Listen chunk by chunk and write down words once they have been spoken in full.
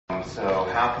So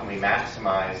how can we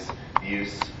maximize the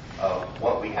use of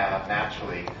what we have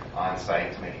naturally on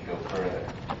site to make it go further?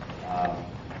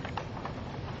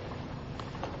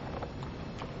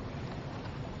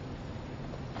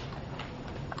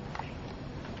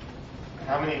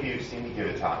 How many of you have seen me give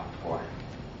a talk before?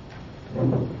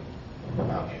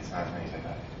 Okay, it's not as many as I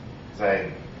thought.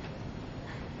 Because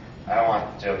I don't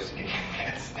want the jokes to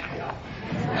get stale.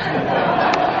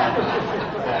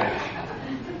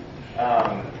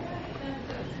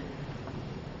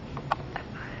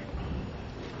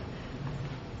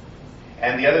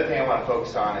 And the other thing I want to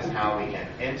focus on is how we can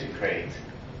integrate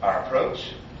our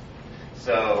approach.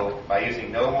 So by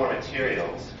using no more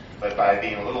materials, but by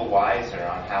being a little wiser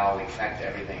on how we connect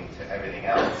everything to everything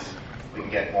else, we can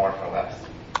get more for less.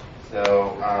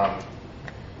 So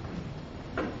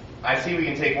I see we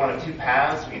can take one of two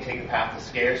paths. We can take the path of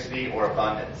scarcity or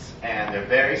abundance. And they're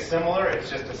very similar. It's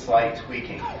just a slight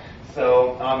tweaking.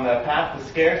 So on the path of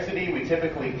scarcity, we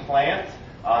typically plant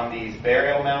on these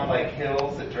burial mound-like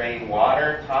hills that drain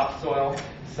water, topsoil,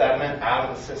 sediment out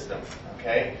of the system.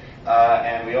 Okay?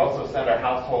 And we also send our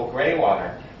household gray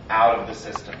water out of the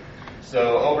system.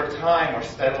 So over time, we're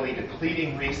steadily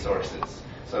depleting resources.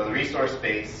 So the resource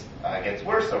base gets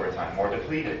worse over time, more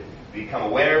depleted. We become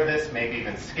aware of this, maybe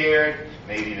even scared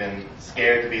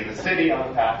to be in the city on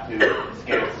the path to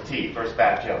scarcity. First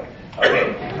bad joke.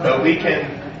 Okay, but we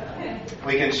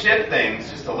can shift things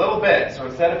just a little bit. So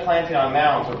instead of planting on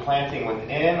mounds, we're planting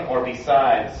within or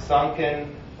beside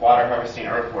sunken water harvesting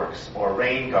earthworks or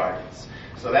rain gardens.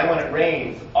 So then when it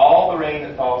rains, all the rain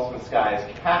that falls from the sky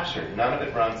is captured. None of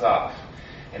it runs off.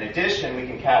 In addition, we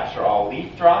can capture all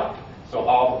leaf drop, so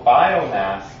all the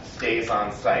biomass stays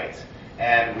on site.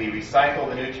 And we recycle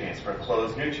the nutrients for a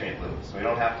closed nutrient loop, so we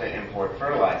don't have to import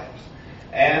fertilizers.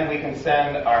 And we can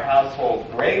send our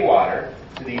household gray water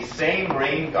to these same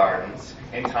rain gardens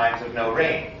in times of no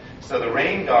rain. So the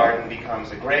rain garden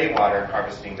becomes a gray water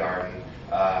harvesting garden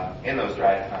in those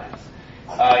dry times.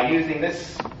 Using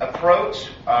this approach,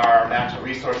 our natural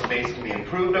resource base can be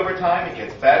improved over time. It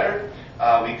gets better.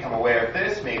 We become aware of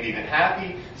this, maybe even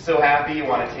happy. So happy you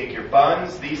want to take your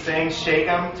buns, these things, shake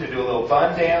them to do a little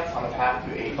bun dance on the path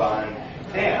to a bun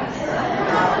dance.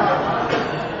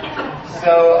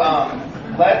 So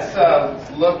let's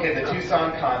look at the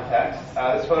Tucson context.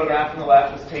 This photograph on the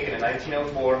left was taken in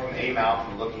 1904 from a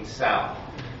mountain looking south.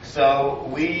 So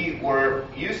we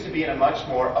used to be in a much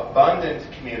more abundant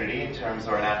community in terms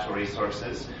of our natural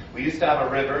resources. We used to have a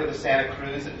river, the Santa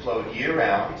Cruz, that flowed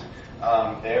year-round.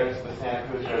 There's the Santa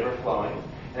Cruz River flowing.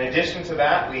 In addition to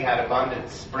that, we had abundant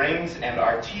springs and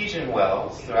artesian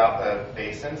wells throughout the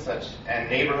basin, and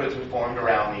neighborhoods were formed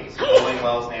around these. Rolling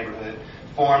Wells neighborhood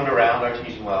formed around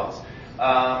artesian wells.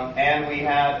 And we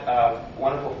had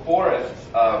wonderful forests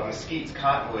of mesquites,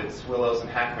 cottonwoods, willows, and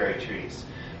hackberry trees,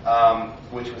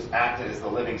 which acted as the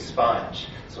living sponge.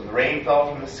 So when the rain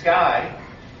fell from the sky,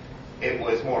 it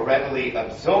was more readily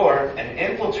absorbed and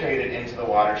infiltrated into the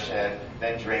watershed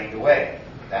than drained away.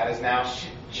 That has now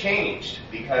changed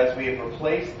because we have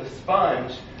replaced the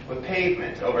sponge with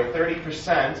pavement. Over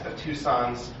 30% of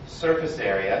Tucson's surface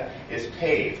area is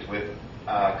paved with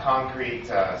concrete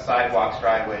sidewalks,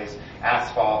 driveways,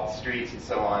 asphalt, streets, and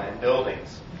so on, and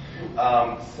buildings.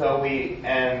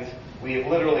 We have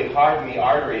literally hardened the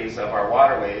arteries of our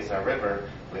waterways, our river,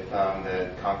 with the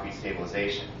concrete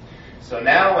stabilization. So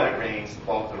now when it rains, the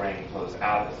bulk of the rain flows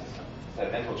out of the system instead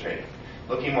of infiltrating.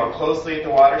 Looking more closely at the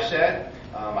watershed,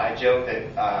 I joke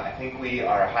that I think we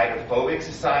are a hydrophobic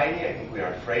society. I think we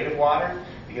are afraid of water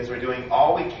because we're doing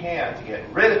all we can to get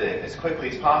rid of it as quickly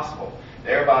as possible.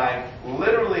 Thereby,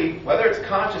 literally, whether it's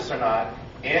conscious or not,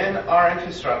 in our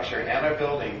infrastructure and our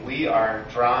building, we are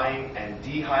drying and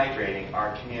dehydrating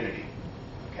our community.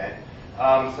 Okay?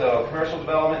 So commercial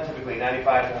development, typically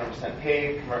 95 to 100%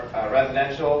 paved.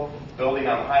 Residential, building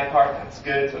on the high part, that's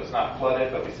good, so it's not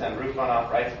flooded, but we send roof runoff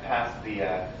right past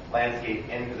the landscape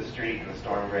into the street, and the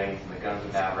storm drains, and the guns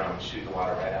of Navarone shoot the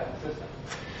water right out of the system.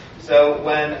 So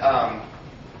when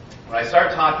I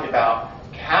start talking about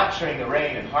capturing the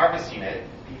rain and harvesting it,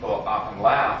 people often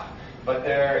laugh, but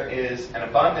there is an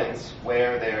abundance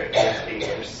where there is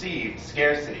a perceived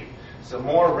scarcity. So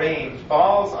more rain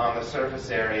falls on the surface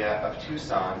area of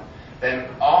Tucson than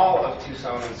all of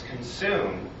Tucsonans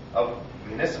consume of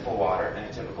municipal water in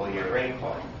a typical year of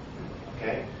rainfall.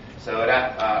 Okay? So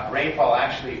rainfall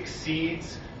actually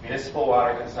exceeds municipal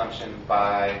water consumption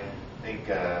by, I think,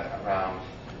 around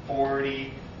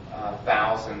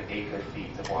 40,000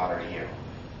 acre-feet of water a year.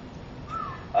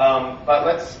 But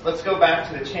let's go back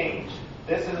to the change.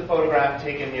 This is a photograph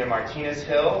taken near Martinez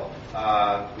Hill,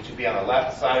 which would be on the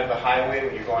left side of the highway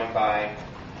when you're going by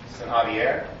San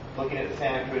Javier. looking at the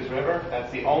Santa Cruz River.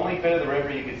 That's the only bit of the river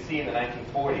you could see in the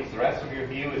 1940s. The rest of your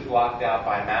view is blocked out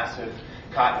by massive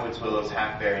cottonwoods, willows,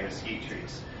 hackberry, and mesquite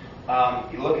trees.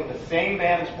 You look at the same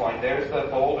vantage point. There's the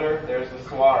boulder, there's the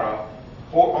saguaro.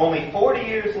 Only 40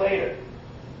 years later,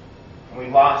 and we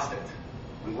lost it.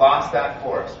 We lost that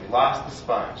forest. We lost the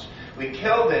sponge. We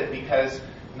killed it because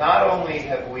not only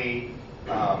have we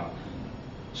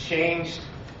changed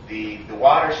the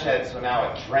watershed so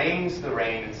now it drains the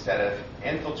rain instead of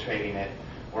infiltrating it,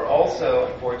 we're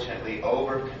also, unfortunately,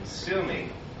 over-consuming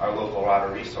our local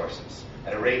water resources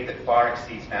at a rate that far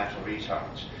exceeds natural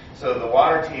recharge. So the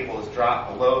water table has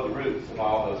dropped below the roots of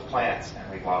all those plants,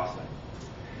 and we've lost them.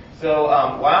 So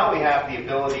while we have the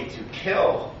ability to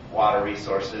kill water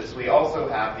resources, we also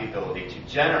have the ability to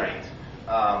generate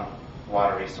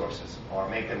water resources or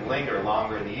make them linger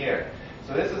longer in the year.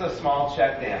 So this is a small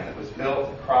check dam that was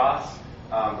built across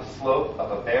the slope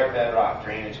of a bare bedrock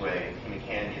drainage way in Pima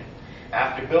Canyon.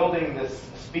 After building this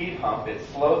speed hump, it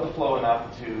slowed the flow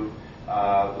enough to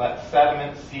let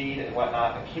sediment, seed, and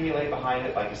whatnot accumulate behind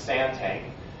it like a sand tank.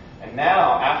 And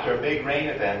now, after a big rain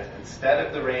event, instead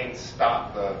of the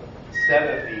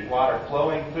water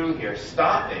flowing through here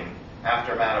stopping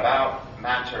after a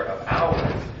matter of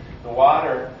hours, the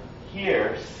water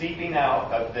here seeping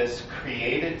out of this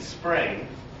created spring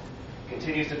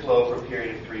continues to flow for a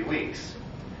period of 3 weeks.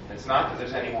 And it's not that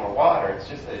there's any more water, it's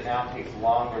just that it now takes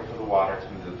longer for the water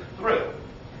to move through.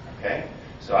 Okay?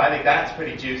 So I think that's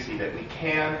pretty juicy that we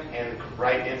can, in the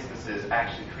right instances,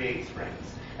 actually create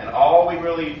springs. And all we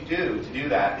really do to do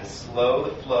that is slow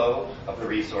the flow of the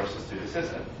resources through the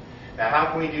system. Now, how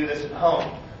can we do this at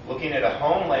home? Looking at a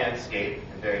home landscape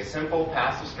and very simple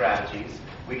passive strategies,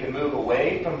 we can move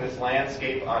away from this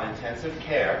landscape on intensive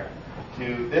care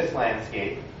to this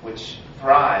landscape, which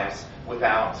thrives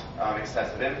without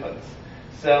excessive inputs.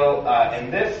 So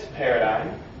in this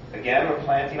paradigm, again, we're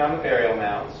planting on the burial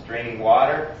mounds, draining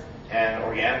water and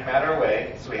organic matter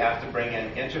away, so we have to bring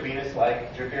in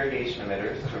intravenous-like drip irrigation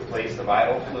emitters to replace the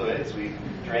vital fluids we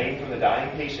drain from the dying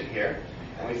patient here,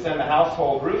 and we send the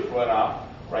household roof runoff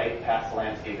right past the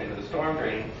landscape into the storm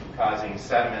drain, causing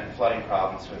sediment and flooding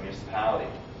problems for the municipality.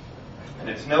 And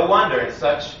it's no wonder in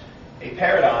such a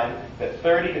paradigm that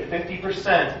 30 to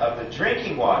 50% of the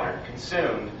drinking water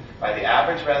consumed by the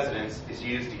average residents is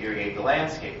used to irrigate the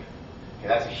landscape. Okay,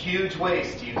 that's a huge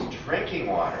waste to use drinking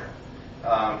water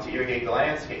to irrigate the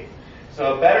landscape.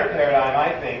 So a better paradigm,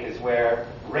 I think, is where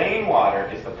rainwater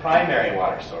is the primary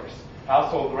water source,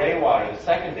 household gray water the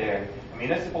secondary, and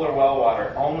municipal or well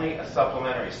water only a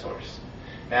supplementary source.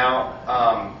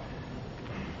 Now,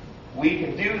 we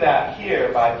can do that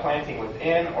here by planting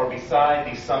within or beside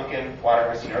these sunken water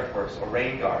harvesting earthworks or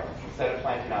rain gardens instead of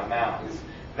planting on mountains.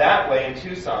 That way in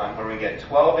Tucson, where we get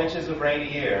 12 inches of rain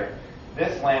a year,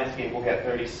 this landscape will get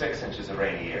 36 inches of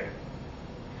rain a year.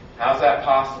 How's that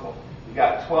possible? You've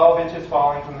got 12 inches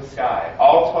falling from the sky.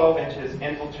 All 12 inches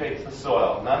infiltrates the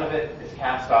soil. None of it is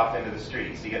cast off into the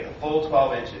street. So you get the full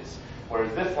 12 inches.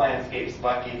 Whereas this landscape's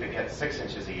lucky if it gets 6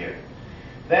 inches a year.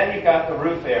 Then you've got the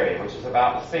roof area, which is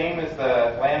about the same as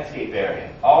the landscape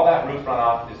area. All that roof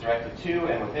runoff is directed to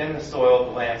and within the soil of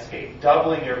the landscape,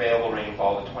 doubling your available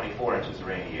rainfall to 24 inches of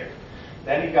rain a year.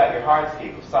 Then you've got your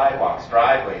hardscape of sidewalks,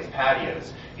 driveways,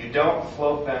 patios. You don't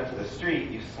slope them to the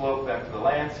street, you slope them to the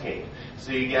landscape.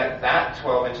 So you get that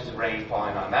 12 inches of rain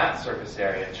falling on that surface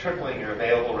area, tripling your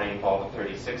available rainfall to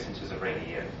 36 inches of rain a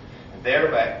year. And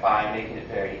thereby making it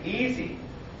very easy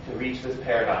to reach this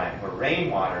paradigm where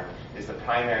rainwater is the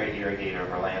primary irrigator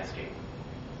of our landscape.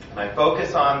 And I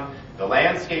focus on the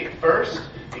landscape first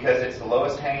because it's the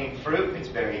lowest hanging fruit. It's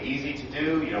very easy to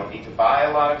do. You don't need to buy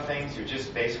a lot of things. You're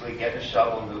just basically getting a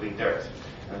shovel and moving dirt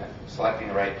and selecting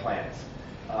the right plants.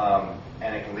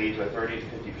 And it can lead to a 30 to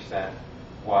 50%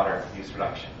 water use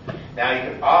reduction. Now you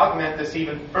can augment this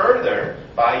even further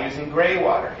by using gray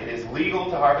water. It is legal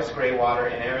to harvest gray water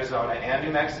in Arizona and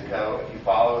New Mexico if you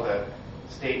follow the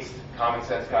state's common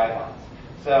sense guidelines.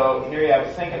 So here you have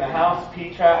a sink in the house,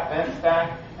 P-trap, vent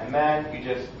stack, and then you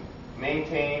just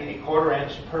maintain a 1/4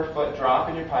 inch per foot drop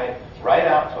in your pipe right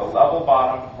out to a level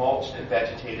bottom, mulched and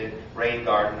vegetated rain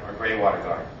garden or gray water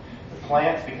garden. The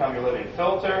plants become your living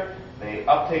filter. They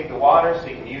uptake the water so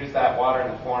you can use that water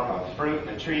in the form of fruit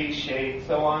in the trees, shade,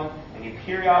 so on, and you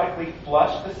periodically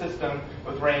flush the system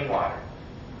with rainwater.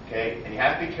 Okay? And you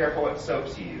have to be careful what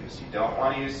soaps you use. You don't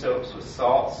want to use soaps with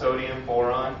salt, sodium,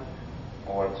 boron,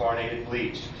 or chlorinated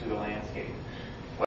bleach to the landscape.